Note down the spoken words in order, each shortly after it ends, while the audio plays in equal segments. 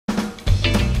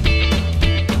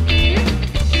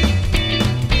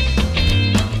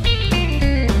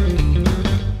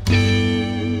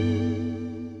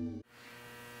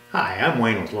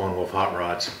Wayne with Lone Wolf Hot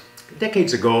Rods.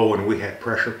 Decades ago, when we had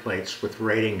pressure plates with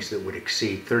ratings that would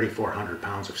exceed 3,400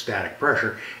 pounds of static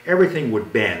pressure, everything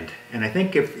would bend. And I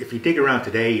think if you dig around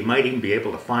today, you might even be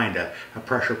able to find a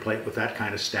pressure plate with that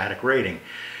kind of static rating.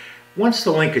 Once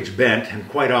the linkage bent, and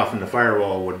quite often the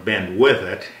firewall would bend with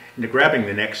it, grabbing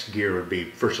the next gear would be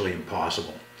virtually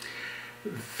impossible.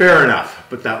 Fair enough,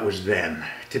 but that was then.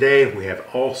 Today we have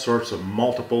all sorts of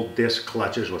multiple disc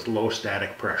clutches with low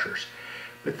static pressures.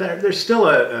 But there's still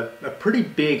a pretty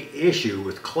big issue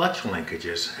with clutch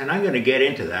linkages, and I'm going to get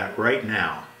into that right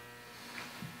now.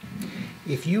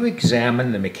 If you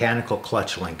examine the mechanical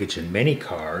clutch linkage in many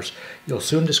cars, you'll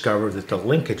soon discover that the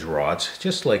linkage rods,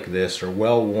 just like this, are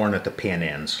well worn at the pin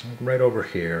ends, right over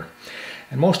here.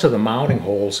 And most of the mounting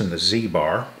holes in the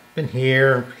Z-bar, and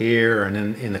here, and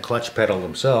in the clutch pedal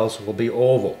themselves, will be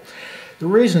oval. The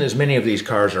reason is many of these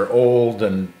cars are old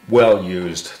and well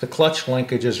used. The clutch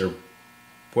linkages are,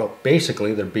 well,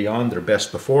 basically they're beyond their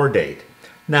best before date.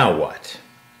 Now what?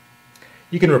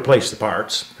 You can replace the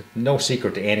parts, but no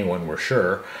secret to anyone, we're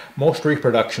sure. Most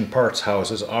reproduction parts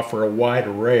houses offer a wide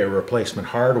array of replacement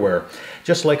hardware,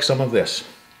 just like some of this.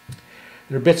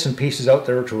 There are bits and pieces out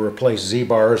there to replace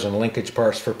Z-bars and linkage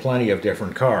parts for plenty of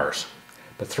different cars.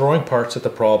 But throwing parts at the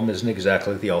problem isn't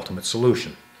exactly the ultimate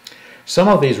solution. Some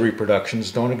of these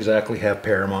reproductions don't exactly have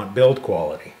paramount build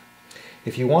quality.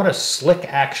 If you want a slick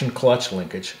action clutch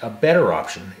linkage, a better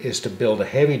option is to build a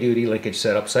heavy-duty linkage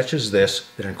setup such as this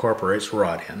that incorporates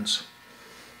rod ends.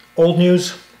 Old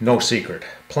news? No secret.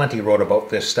 Plenty wrote about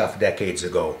this stuff decades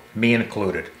ago, me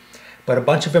included. But a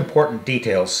bunch of important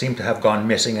details seem to have gone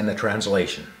missing in the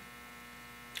translation.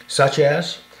 Such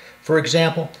as, for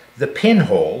example, the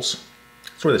pinholes,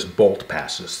 that's where this bolt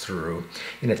passes through,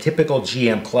 in a typical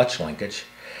GM clutch linkage,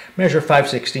 measure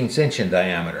 5/16 inch in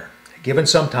diameter. Given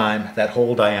some time, that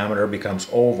hole diameter becomes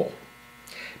oval.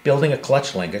 Building a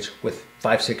clutch linkage with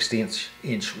 5/16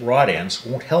 inch rod ends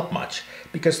won't help much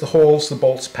because the holes the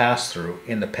bolts pass through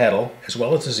in the pedal as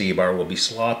well as the Z-bar will be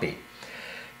sloppy.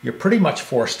 You're pretty much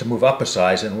forced to move up a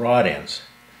size in rod ends.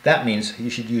 That means you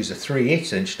should use a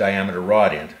 3/8 inch diameter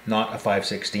rod end, not a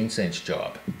 5/16 inch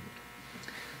job.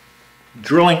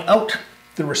 Drilling out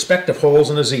the respective holes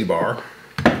in a Z-bar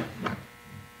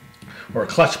or a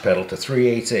clutch pedal to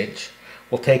 3/8 inch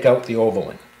will take out the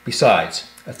ovaling. Besides,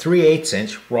 a 3/8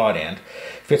 inch rod end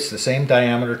fits the same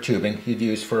diameter tubing you'd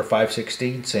use for a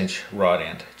 5/16 inch rod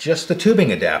end. Just the tubing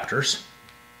adapters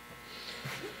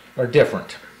are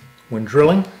different. When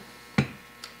drilling,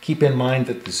 keep in mind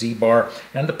that the Z-bar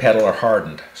and the pedal are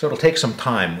hardened, so it'll take some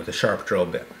time with a sharp drill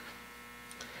bit.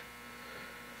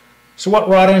 So what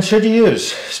rod ends should you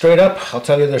use? Straight up, I'll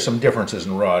tell you there's some differences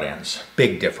in rod ends.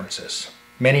 Big differences.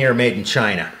 Many are made in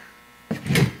China.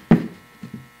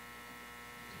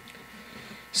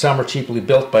 Some are cheaply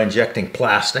built by injecting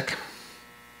plastic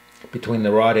between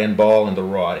the rod end ball and the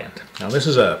rod end. Now this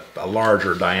is a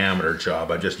larger diameter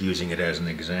job. I'm just using it as an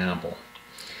example.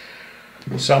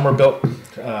 Some are built,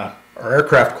 are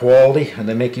aircraft quality, and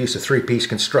they make use of three-piece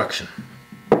construction.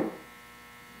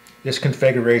 This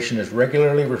configuration is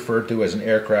regularly referred to as an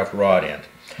aircraft rod end.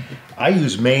 I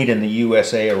use made in the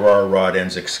USA Aurora rod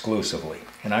ends exclusively,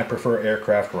 and I prefer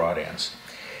aircraft rod ends.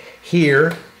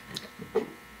 Here,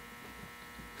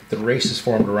 the race is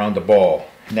formed around the ball.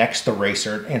 Next, the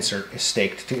racer insert is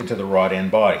staked into the rod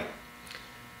end body.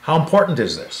 How important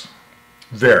is this?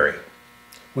 Very.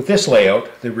 With this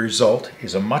layout, the result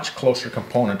is a much closer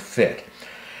component fit.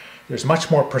 There's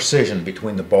much more precision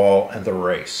between the ball and the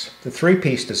race. The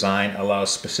three-piece design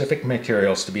allows specific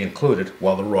materials to be included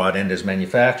while the rod end is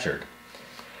manufactured.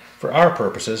 For our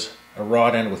purposes, a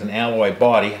rod end with an alloy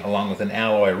body along with an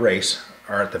alloy race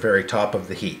are at the very top of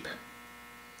the heap.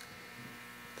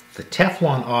 The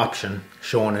Teflon option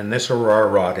shown in this Aurora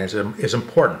rod is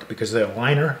important because the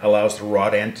liner allows the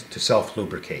rod end to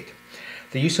self-lubricate.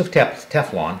 The use of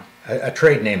Teflon, a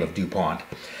trade name of DuPont,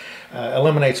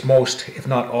 eliminates most, if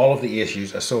not all, of the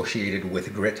issues associated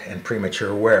with grit and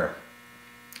premature wear.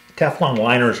 Teflon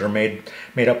liners are made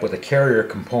up with a carrier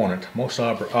component, most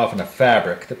often a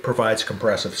fabric, that provides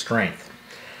compressive strength.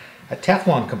 A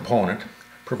Teflon component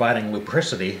providing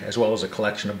lubricity as well as a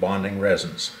collection of bonding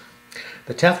resins.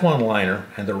 The Teflon liner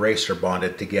and the race are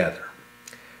bonded together.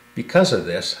 Because of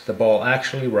this, the ball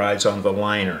actually rides on the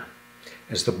liner.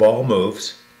 As the ball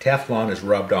moves, Teflon is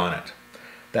rubbed on it.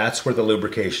 That's where the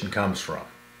lubrication comes from.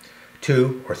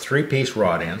 2- or 3-piece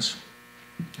rod ends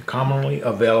are commonly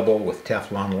available with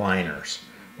Teflon liners.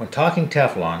 When talking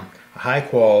Teflon, a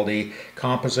high-quality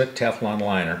composite Teflon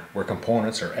liner, where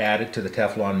components are added to the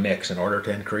Teflon mix in order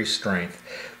to increase strength,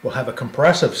 will have a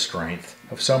compressive strength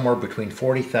of somewhere between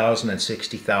 40,000 and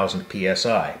 60,000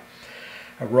 psi.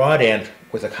 A rod end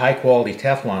with a high quality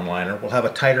Teflon liner will have a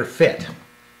tighter fit.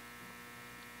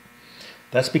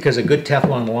 That's because a good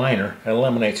Teflon liner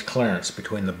eliminates clearance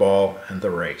between the ball and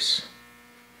the race.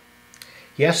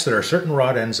 Yes, there are certain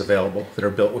rod ends available that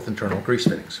are built with internal grease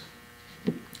fittings,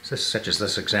 such as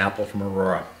this example from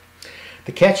Aurora.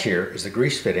 The catch here is the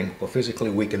grease fitting will physically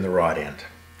weaken the rod end.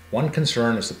 One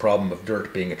concern is the problem of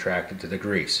dirt being attracted to the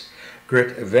grease.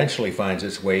 Grit eventually finds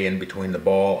its way in between the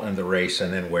ball and the race,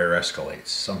 and then wear escalates,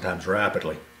 sometimes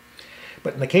rapidly.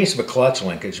 But in the case of a clutch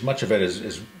linkage, much of it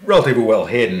is relatively well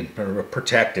hidden or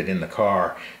protected in the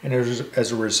car, and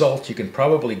as a result you can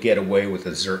probably get away with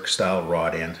a Zerk style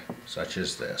rod end, such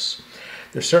as this.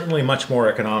 They're certainly much more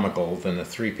economical than the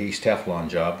three-piece Teflon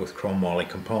job with chromoly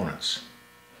components.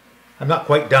 I'm not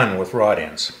quite done with rod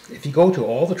ends. If you go to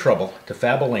all the trouble to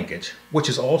fab a linkage, which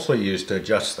is also used to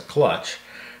adjust the clutch,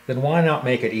 then why not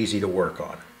make it easy to work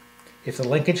on? If the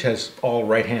linkage has all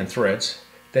right-hand threads,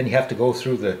 then you have to go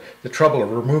through the trouble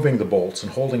of removing the bolts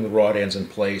and holding the rod ends in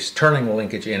place, turning the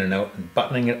linkage in and out, and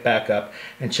buttoning it back up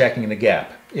and checking the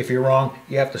gap. If you're wrong,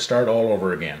 you have to start all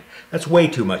over again. That's way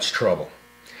too much trouble.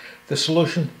 The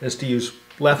solution is to use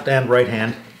left and right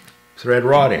hand thread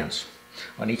rod ends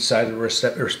on each side of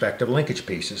the respective linkage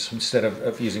pieces instead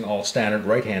of using all standard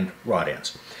right hand rod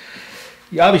ends.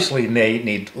 You obviously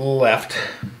need left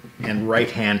and right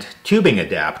hand tubing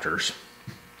adapters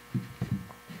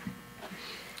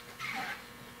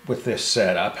with this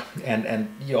setup, and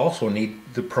you also need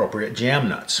the appropriate jam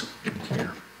nuts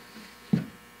here.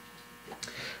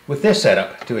 With this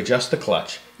setup, to adjust the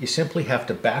clutch, you simply have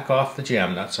to back off the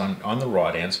jam nuts on the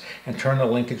rod ends and turn the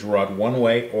linkage rod one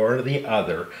way or the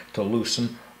other to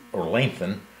loosen or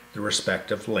lengthen the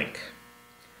respective link.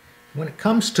 When it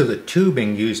comes to the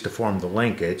tubing used to form the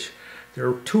linkage, there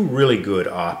are two really good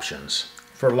options.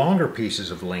 For longer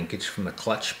pieces of linkage from the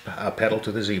clutch pedal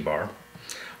to the Z-bar,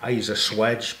 I use a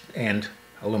swedge and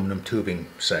aluminum tubing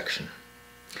section.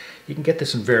 You can get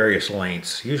this in various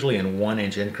lengths, usually in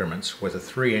 1-inch increments with a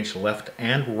 3-inch left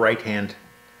and right hand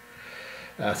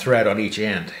thread on each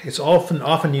end. It's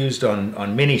often used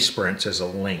on mini sprints as a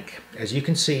link. As you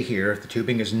can see here, the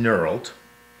tubing is knurled.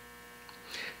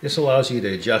 This allows you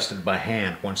to adjust it by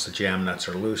hand once the jam nuts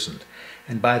are loosened.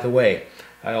 And by the way,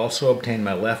 I also obtained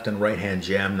my left and right hand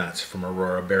jam nuts from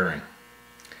Aurora Bearing.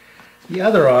 The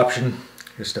other option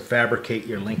is to fabricate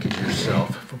your linkage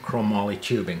yourself from chromoly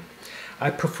tubing.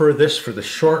 I prefer this for the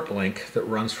short link that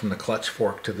runs from the clutch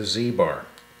fork to the Z-bar.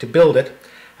 To build it,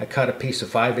 I cut a piece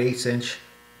of 5/8 inch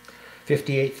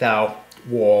 58 thou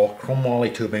wall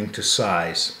chromoly tubing to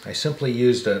size. I simply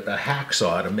used a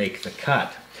hacksaw to make the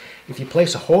cut. If you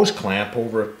place a hose clamp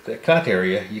over the cut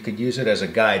area, you could use it as a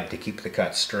guide to keep the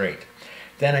cut straight.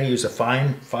 Then I use a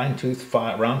fine-tooth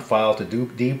round file to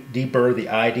deburr the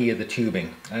ID of the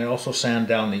tubing. I also sand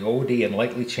down the OD and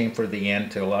lightly chamfer the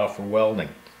end to allow for welding.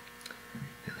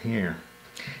 And here.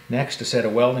 Next, a set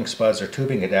of welding spuds or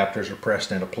tubing adapters are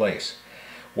pressed into place.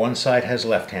 One side has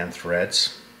left-hand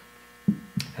threads,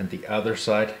 and the other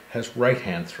side has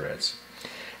right-hand threads.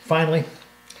 Finally,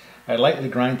 I lightly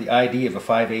grind the ID of a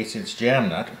 5/8 inch jam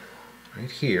nut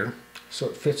right here so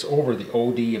it fits over the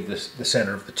OD of the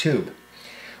center of the tube.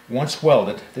 Once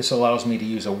welded, this allows me to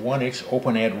use a 1-inch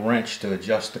open-end wrench to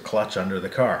adjust the clutch under the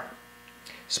car.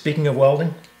 Speaking of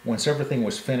welding, once everything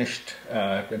was finished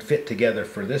and fit together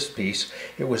for this piece,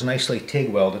 it was nicely TIG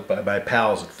welded by my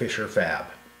pals at Fisher Fab.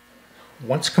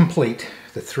 Once complete,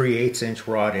 the 3/8 inch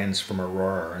rod ends from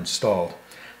Aurora are installed.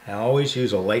 I always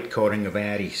use a light coating of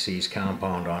anti-seize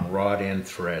compound on rod end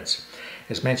threads.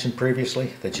 As mentioned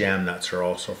previously, the jam nuts are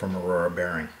also from Aurora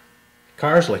Bearing.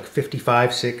 Cars like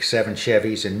 55, 6, 7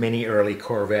 Chevys and many early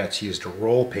Corvettes used a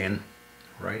roll pin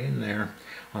right in there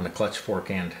on the clutch fork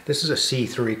end. This is a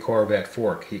C3 Corvette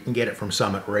fork. You can get it from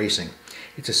Summit Racing.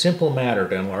 It's a simple matter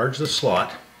to enlarge the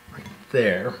slot right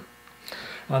there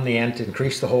on the end to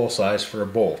increase the hole size for a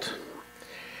bolt.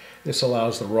 This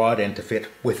allows the rod end to fit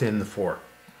within the fork.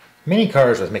 Many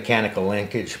cars with mechanical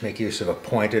linkage make use of a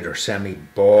pointed or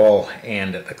semi-ball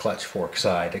end at the clutch fork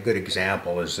side. A good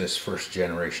example is this first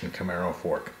generation Camaro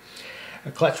fork.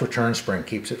 A clutch return spring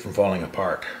keeps it from falling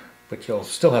apart, but you'll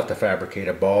still have to fabricate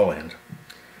a ball end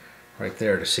right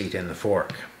there to seat in the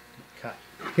fork.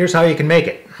 Here's how you can make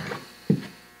it.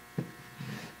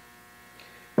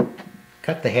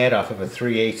 Cut the head off of a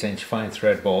 3/8 inch fine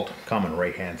thread bolt, common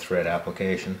right hand thread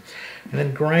application, and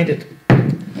then grind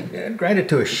it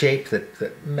to a shape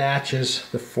that matches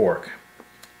the fork.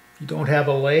 If you don't have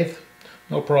a lathe,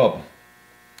 no problem.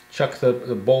 Chuck the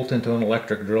bolt into an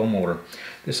electric drill motor.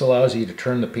 This allows you to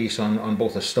turn the piece on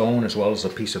both a stone as well as a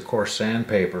piece of coarse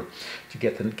sandpaper to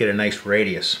get a nice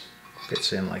radius.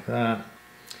 Fits in like that.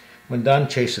 When done,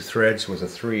 chase the threads with a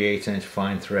 3/8 inch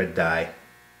fine thread die.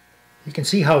 You can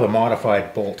see how the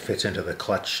modified bolt fits into the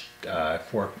clutch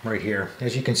fork right here.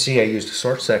 As you can see, I used a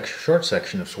short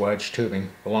section of swage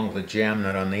tubing along with a jam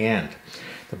nut on the end.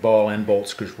 The ball end bolt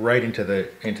screws right into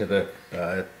the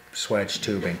swage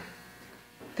tubing.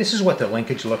 This is what the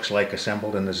linkage looks like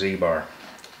assembled in the Z-bar.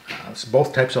 It's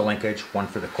both types of linkage, one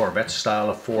for the Corvette style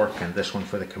of fork and this one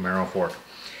for the Camaro fork.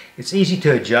 It's easy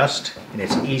to adjust and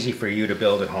it's easy for you to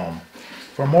build at home.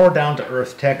 For more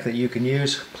down-to-earth tech that you can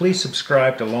use, please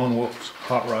subscribe to Lone Wolf's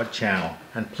Hot Rod channel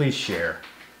and please share.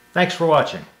 Thanks for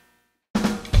watching.